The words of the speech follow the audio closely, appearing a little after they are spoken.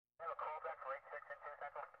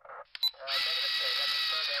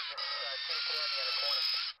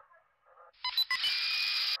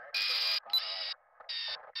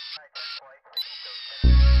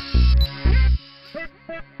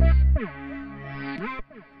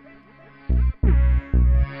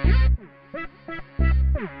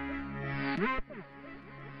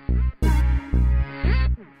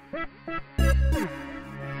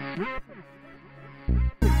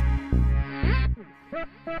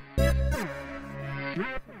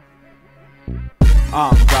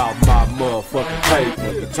I'm about my motherfucking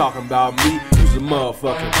paper. You talking about me? You's a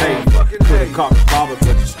motherfucking hater. Could've caught the barber,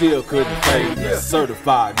 but you still couldn't fade me.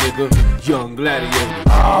 Certified nigga, young gladiator.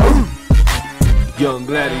 Young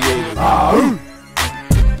gladiator.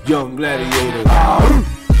 Young gladiator.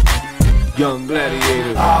 Young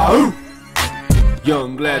gladiator.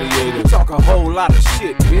 Young gladiator. You talk a whole lot of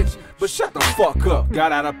shit, bitch, but shut the fuck up.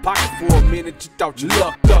 Got out of pocket for a minute, you thought you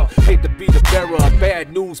lucked up. Hate to be the bearer of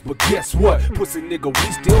bad news, but guess what? Pussy nigga,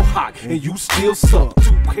 we still hot, and you still suck.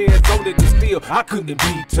 2 hands on it and still, I couldn't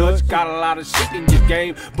be touched. Got a lot of shit in your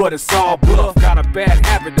game, but it's all bluff. Got a bad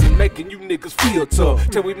habit of making you niggas feel tough.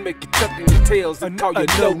 Till we make you tuck in your tails and call you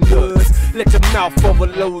no nuts. Let your mouth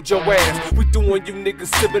overload your ass. We doing you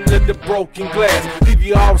niggas similar to broken glass. Leave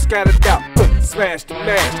you all scattered out, smash the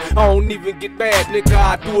mash. I don't even get mad, nigga,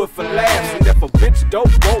 I do it for laughs. And if a bitch don't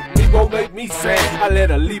want me, won't make me sad. I let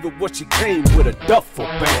her leave it what she came with, a duffel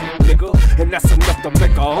bag, nigga. And that's enough to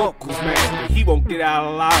make her uncles mad. But he won't get out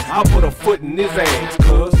alive, I'll put a foot in his ass,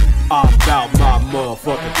 cuz I'm about my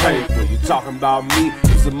motherfucking paper. You talking about me,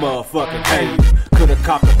 you's a motherfucking hater. Could've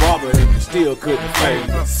caught the barber and you still couldn't fade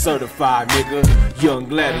me. Certified nigga, young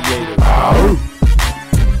gladiator.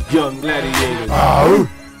 Young gladiator.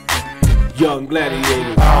 Young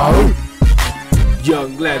gladiator.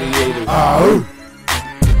 Young gladiator.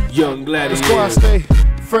 Young gladiator. That's why I stay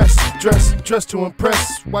fresh, dressed to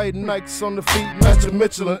impress. White Nikes on the feet, matching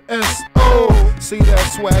Mitchell and S. Oh, see that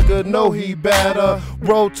swagger, know he better.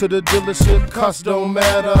 Roll to the dealership, cost don't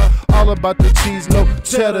matter. All about the cheese, no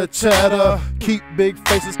cheddar. Keep big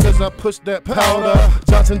faces cause I push that powder.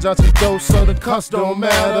 Johnson dough, so the cost don't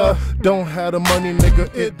matter. Don't have the money,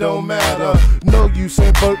 nigga, it don't matter. No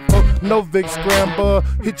Usain Bolt, no Vic Scrambler.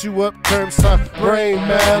 Hit you up, curbside, brain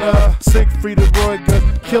matter. Sick, free the Roy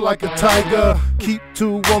gun, kill like a tiger. Keep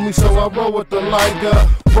 2 on me, so I roll with the Liger.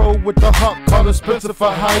 Roll with the hawk, call the Spencer for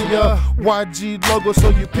hire. YG logo, so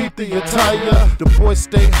you peep the attire. The boys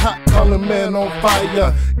stay hot, callin' man on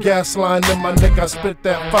fire. Gas line in my neck, I spit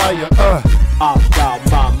that fire. I'm about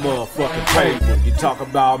my motherfucking paper. You talk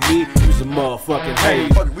about me, you's a motherfucking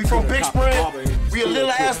hater. We from Big Spring. We a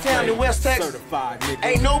little ass town in West Texas.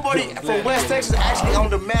 Ain't nobody from West Texas actually on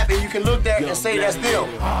the map, and you can look there and say that's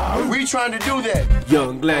them. We trying to do that.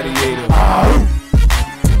 Young gladiator.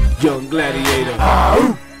 Young gladiator.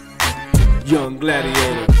 Young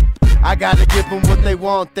gladiator. I gotta give them what they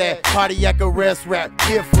want, that cardiac arrest rap,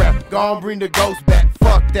 gift rap, gon' bring the ghost back,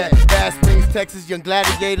 fuck that. Fast Springs, Texas, Young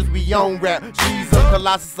Gladiators, we own rap. Cheese up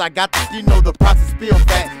Colossus, I got this, you know the process feel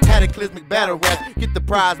fast. Cataclysmic battle rap, get the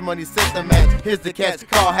prize money, set the match. Here's the catch,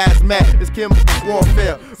 call hazmat, it's chemical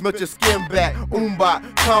warfare. Melt your skin back, umba,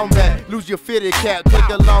 combat, lose your fitted cap, take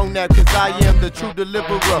a long nap, cause I am the true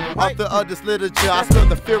deliverer. Author of this literature, I still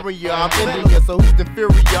the fear in you, I'm in here, so who's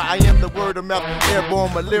inferior? I am the word of mouth,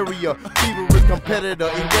 airborne malaria. Feverous competitor,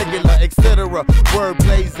 irregular, etc.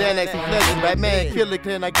 Wordplay, Xanax, and legend. Batman, killer,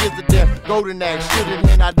 can I give a damn? Golden axe, shooting,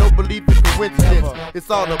 and I don't believe in coincidence. It's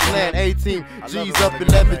all a plan. 18 G's up,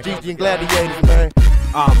 11 G's and gladiators, man.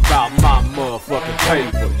 I'm about my motherfucking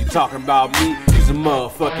paper. You talking about me? You's a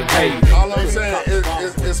motherfucking hater. All I'm saying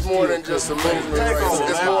is it's more than just a movement. Right?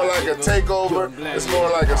 It's more like a takeover. It's more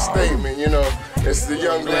like a statement. You know, it's the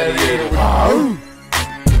young gladiator.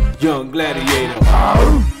 Young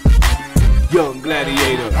gladiator. Young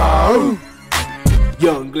gladiator.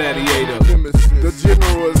 Young gladiator. The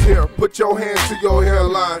general is here. Put your hands to your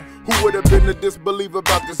hairline. Who would have been a disbeliever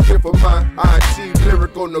about this gift of mine? I achieved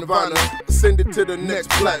lyrical nirvana, ascended to the next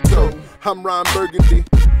plateau. I'm Ron Burgundy.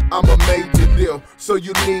 I'm a major deal, so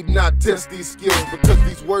you need not test these skills, because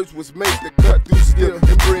these words was made to cut through steel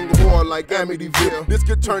and bring war like Amityville. This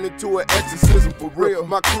could turn into an exorcism for real.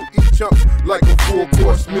 My crew eat chunks like a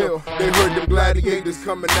full-course meal. They heard them gladiators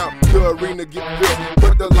coming out, the arena get filled,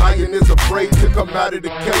 but the lion is afraid to come out of the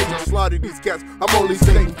cage. I slaughter these cats, I'm only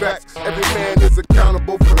stating facts. Every man is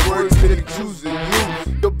accountable for the words that he chooses to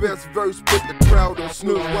use. The best verse put the crowd on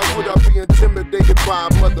snooze. Why would I be intimidated by a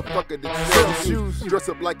motherfucker that sells shoes? Dress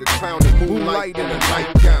up like a clown in moonlight in a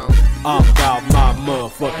nightgown. I'm about my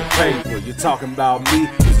motherfucking paper. You talking about me?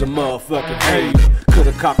 You's a motherfucking hater.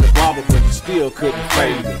 Could've caught the barber, but you still couldn't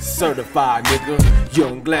fade it. Certified nigga,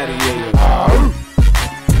 young gladiator.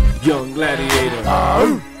 Young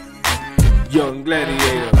Gladiator. Young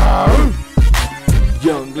Gladiator.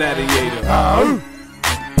 Young Gladiator.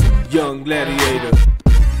 Young Gladiator.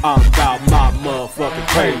 I'm about my motherfucking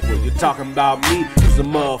paper. You're talking about me, you's a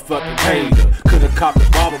motherfucking hater. Could've copped the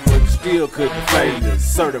barber, but you still couldn't fade it.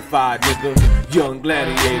 Certified nigga, Young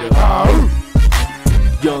Gladiator.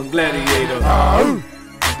 Young Gladiator.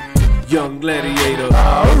 Young Gladiator.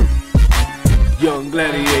 Young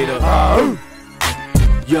Gladiator.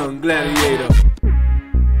 Young Gladiator.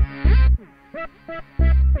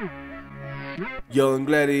 Young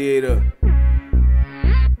Gladiator.